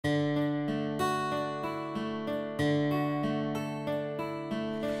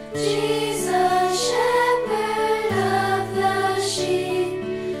Jesus, shepherd of the sheep,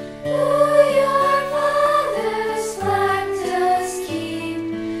 who your father's flock does keep,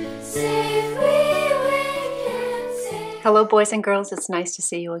 safely wake and Hello, boys and girls. It's nice to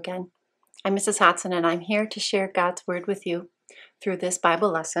see you again. I'm Mrs. Hodson, and I'm here to share God's Word with you through this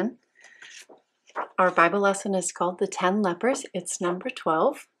Bible lesson. Our Bible lesson is called The 10 Lepers. It's number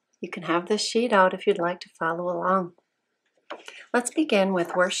 12. You can have this sheet out if you'd like to follow along. Let's begin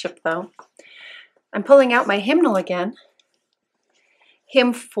with worship, though. I'm pulling out my hymnal again,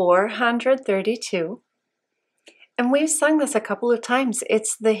 hymn 432. And we've sung this a couple of times.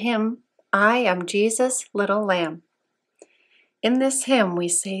 It's the hymn, I Am Jesus' Little Lamb. In this hymn, we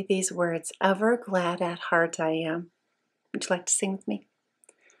say these words, ever glad at heart I am. Would you like to sing with me?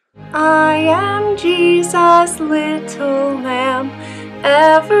 I am Jesus' little lamb,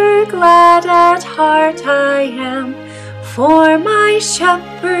 ever glad at heart I am. For my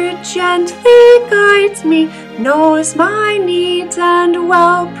shepherd gently guides me, knows my needs and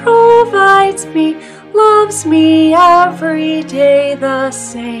well provides me, loves me every day the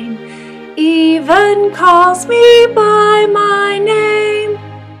same, even calls me by my name.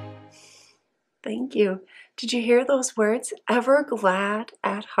 Thank you. Did you hear those words? Ever glad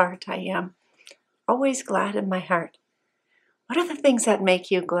at heart I am. Always glad in my heart. What are the things that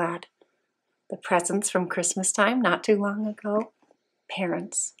make you glad? The presents from Christmas time not too long ago.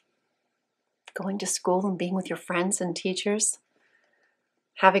 Parents. Going to school and being with your friends and teachers.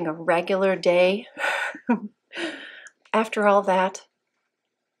 Having a regular day. After all that,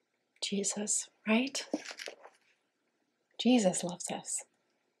 Jesus, right? Jesus loves us.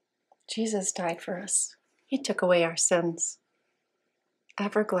 Jesus died for us. He took away our sins.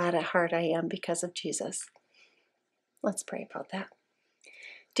 Ever glad at heart I am because of Jesus. Let's pray about that.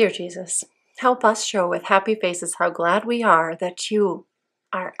 Dear Jesus, help us show with happy faces how glad we are that you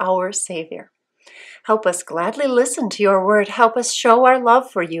are our Savior. Help us gladly listen to your word. Help us show our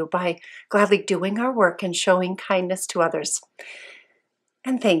love for you by gladly doing our work and showing kindness to others.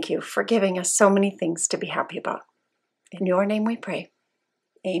 And thank you for giving us so many things to be happy about. In your name we pray.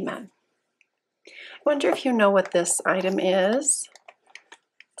 Amen. I wonder if you know what this item is.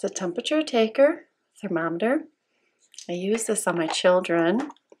 It's a temperature taker, thermometer. I use this on my children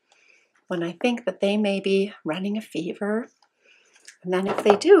when I think that they may be running a fever. And then if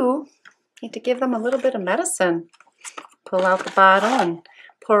they do, I need to give them a little bit of medicine. Pull out the bottle and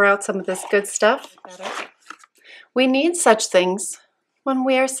pour out some of this good stuff. We need such things when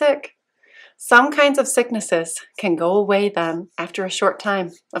we are sick. Some kinds of sicknesses can go away then after a short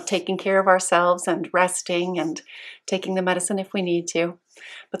time of taking care of ourselves and resting and taking the medicine if we need to.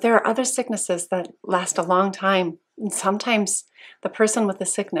 But there are other sicknesses that last a long time, and sometimes the person with the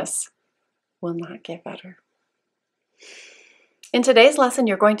sickness will not get better. In today's lesson,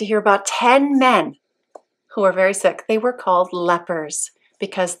 you're going to hear about 10 men who are very sick. They were called lepers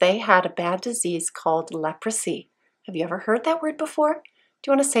because they had a bad disease called leprosy. Have you ever heard that word before?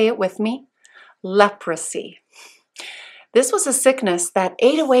 Do you want to say it with me? Leprosy. This was a sickness that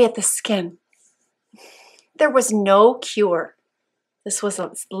ate away at the skin. There was no cure. This was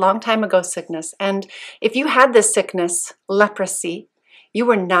a long time ago sickness. And if you had this sickness, leprosy, you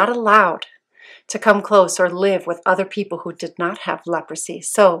were not allowed to come close or live with other people who did not have leprosy.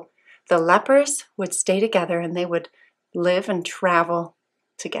 So the lepers would stay together and they would live and travel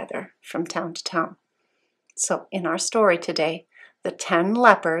together from town to town. So in our story today, the 10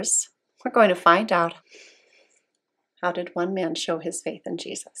 lepers, we're going to find out how did one man show his faith in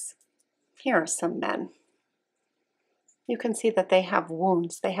Jesus. Here are some men. You can see that they have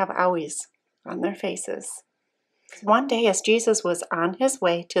wounds. They have owies on their faces. One day as Jesus was on his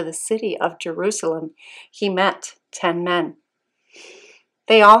way to the city of Jerusalem, he met 10 men.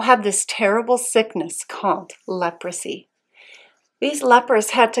 They all had this terrible sickness called leprosy. These lepers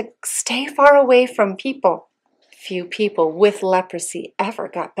had to stay far away from people. Few people with leprosy ever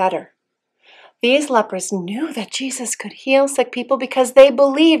got better. These lepers knew that Jesus could heal sick people because they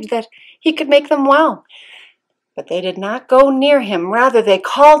believed that he could make them well. But they did not go near him. Rather, they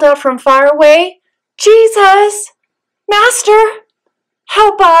called out from far away, Jesus, Master,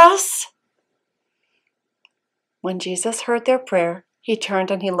 help us. When Jesus heard their prayer, he turned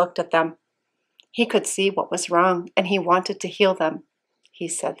and he looked at them. He could see what was wrong and he wanted to heal them. He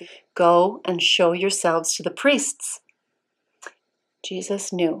said, go and show yourselves to the priests.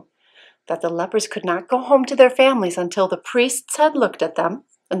 Jesus knew that the lepers could not go home to their families until the priests had looked at them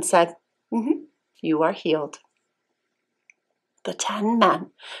and said, you are healed. The 10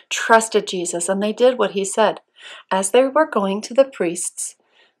 men trusted Jesus and they did what he said. As they were going to the priests,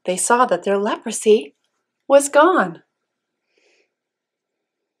 they saw that their leprosy was gone.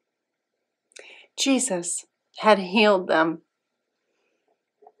 Jesus had healed them.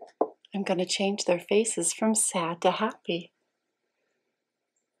 I'm going to change their faces from sad to happy.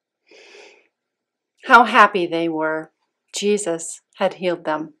 How happy they were. Jesus had healed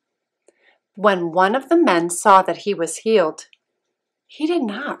them. When one of the men saw that he was healed, he did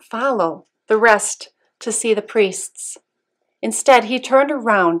not follow the rest to see the priests. Instead, he turned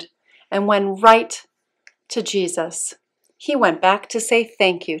around and went right to Jesus. He went back to say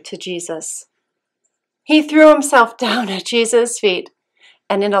thank you to Jesus. He threw himself down at Jesus' feet,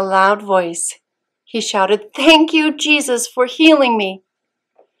 and in a loud voice, he shouted, "Thank you, Jesus, for healing me."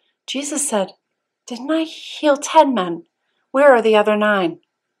 Jesus said, "Didn't I heal 10 men? Where are the other 9?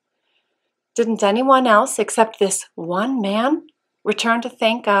 Didn't anyone else except this one man return to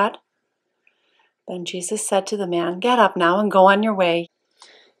thank God?" Then Jesus said to the man, "Get up now and go on your way.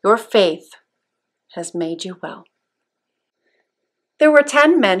 Your faith has made you well." There were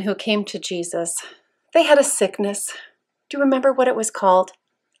 10 men who came to Jesus. They had a sickness. Do you remember what it was called?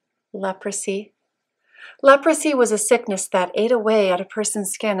 Leprosy. Leprosy was a sickness that ate away at a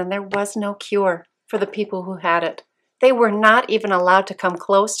person's skin, and there was no cure for the people who had it. They were not even allowed to come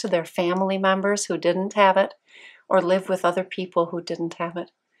close to their family members who didn't have it, or live with other people who didn't have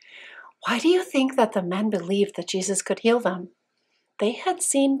it. Why do you think that the men believed that Jesus could heal them? They had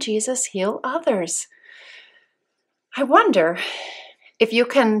seen Jesus heal others. I wonder if you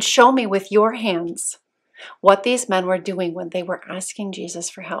can show me with your hands what these men were doing when they were asking Jesus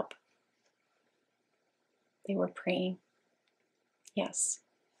for help. They were praying. Yes.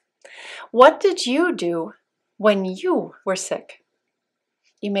 What did you do when you were sick?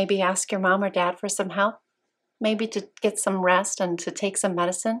 You maybe ask your mom or dad for some help, maybe to get some rest and to take some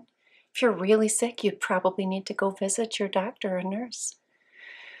medicine. If you're really sick, you probably need to go visit your doctor or nurse.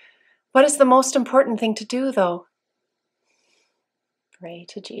 What is the most important thing to do, though? Pray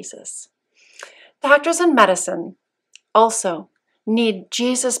to Jesus. Doctors and medicine also need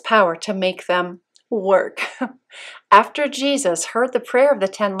Jesus' power to make them work. After Jesus heard the prayer of the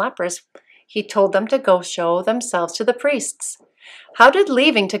 10 lepers, he told them to go show themselves to the priests. How did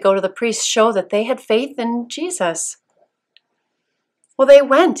leaving to go to the priests show that they had faith in Jesus? Well, they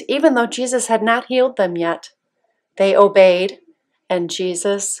went, even though Jesus had not healed them yet. They obeyed, and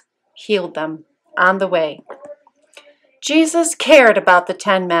Jesus healed them on the way. Jesus cared about the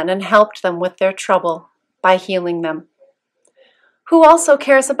 10 men and helped them with their trouble by healing them. Who also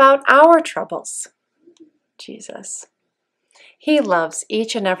cares about our troubles? Jesus. He loves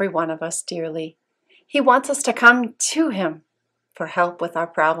each and every one of us dearly. He wants us to come to him for help with our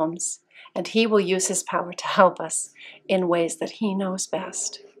problems, and he will use his power to help us in ways that he knows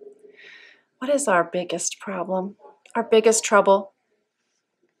best. What is our biggest problem? Our biggest trouble?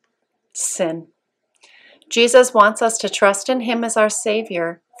 Sin. Jesus wants us to trust in him as our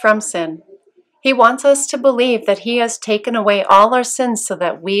Savior from sin. He wants us to believe that he has taken away all our sins so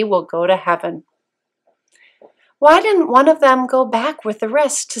that we will go to heaven. Why didn't one of them go back with the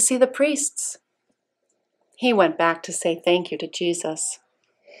rest to see the priests? He went back to say thank you to Jesus.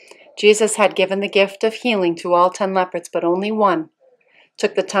 Jesus had given the gift of healing to all 10 lepers, but only one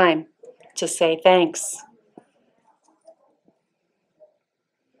took the time to say thanks.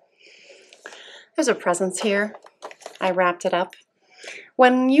 There's a present here. I wrapped it up.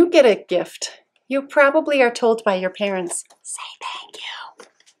 When you get a gift, you probably are told by your parents, say thank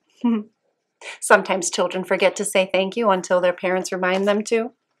you. Sometimes children forget to say thank you until their parents remind them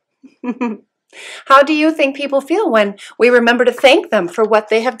to. How do you think people feel when we remember to thank them for what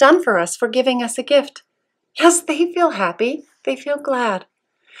they have done for us, for giving us a gift? Yes, they feel happy. They feel glad.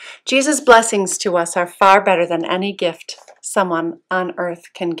 Jesus' blessings to us are far better than any gift someone on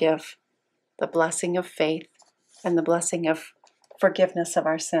earth can give. The blessing of faith and the blessing of forgiveness of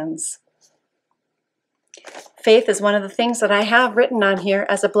our sins. Faith is one of the things that I have written on here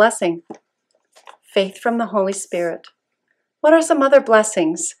as a blessing. Faith from the Holy Spirit. What are some other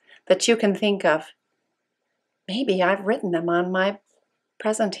blessings that you can think of? Maybe I've written them on my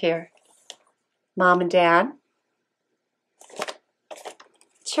present here. Mom and Dad.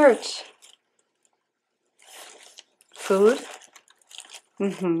 Church. Food.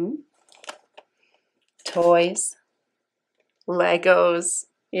 Toys. Legos.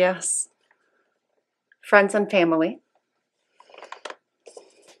 Yes. Friends and family.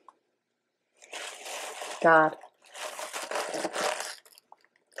 God.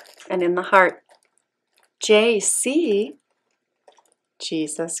 And in the heart, JC,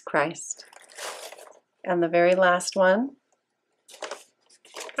 Jesus Christ. And the very last one,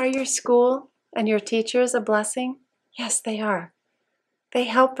 are your school and your teachers a blessing? Yes, they are. They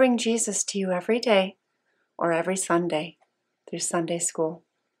help bring Jesus to you every day or every Sunday through Sunday school.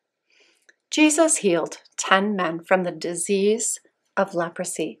 Jesus healed 10 men from the disease of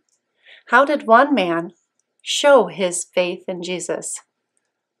leprosy. How did one man show his faith in Jesus?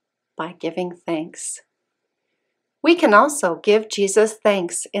 By giving thanks. We can also give Jesus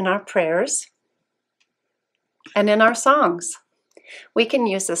thanks in our prayers and in our songs. We can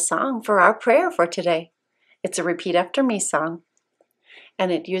use a song for our prayer for today. It's a repeat after me song.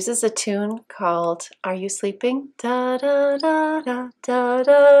 And it uses a tune called Are You Sleeping? Da da da da da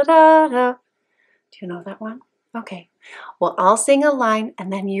da da da. Do you know that one? Okay. Well, I'll sing a line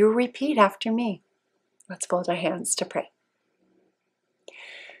and then you repeat after me. Let's fold our hands to pray.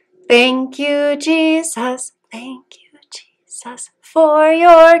 Thank you, Jesus. Thank you, Jesus, for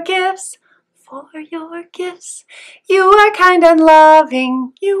your gifts. For your gifts. You are kind and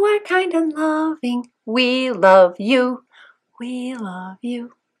loving. You are kind and loving. We love you. We love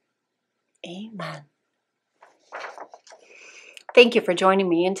you. Amen. Thank you for joining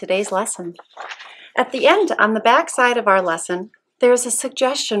me in today's lesson. At the end, on the back side of our lesson, there is a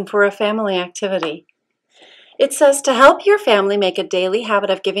suggestion for a family activity. It says, to help your family make a daily habit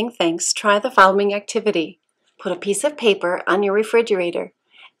of giving thanks, try the following activity. Put a piece of paper on your refrigerator,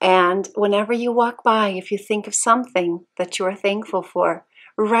 and whenever you walk by, if you think of something that you are thankful for,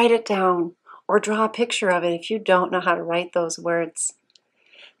 write it down or draw a picture of it if you don't know how to write those words.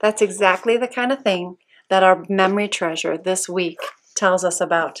 That's exactly the kind of thing that our memory treasure this week tells us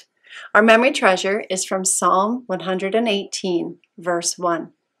about. Our memory treasure is from Psalm 118, verse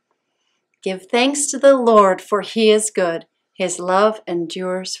 1. Give thanks to the Lord, for He is good. His love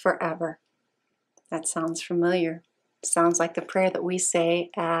endures forever. That sounds familiar. Sounds like the prayer that we say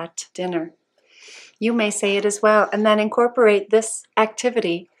at dinner. You may say it as well, and then incorporate this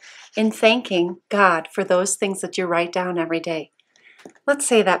activity in thanking God for those things that you write down every day. Let's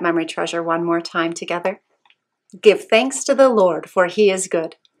say that memory treasure one more time together. Give thanks to the Lord, for He is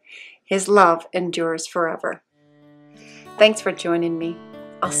good. His love endures forever. Thanks for joining me.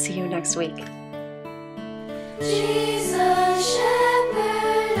 I'll see you next week. Jesus.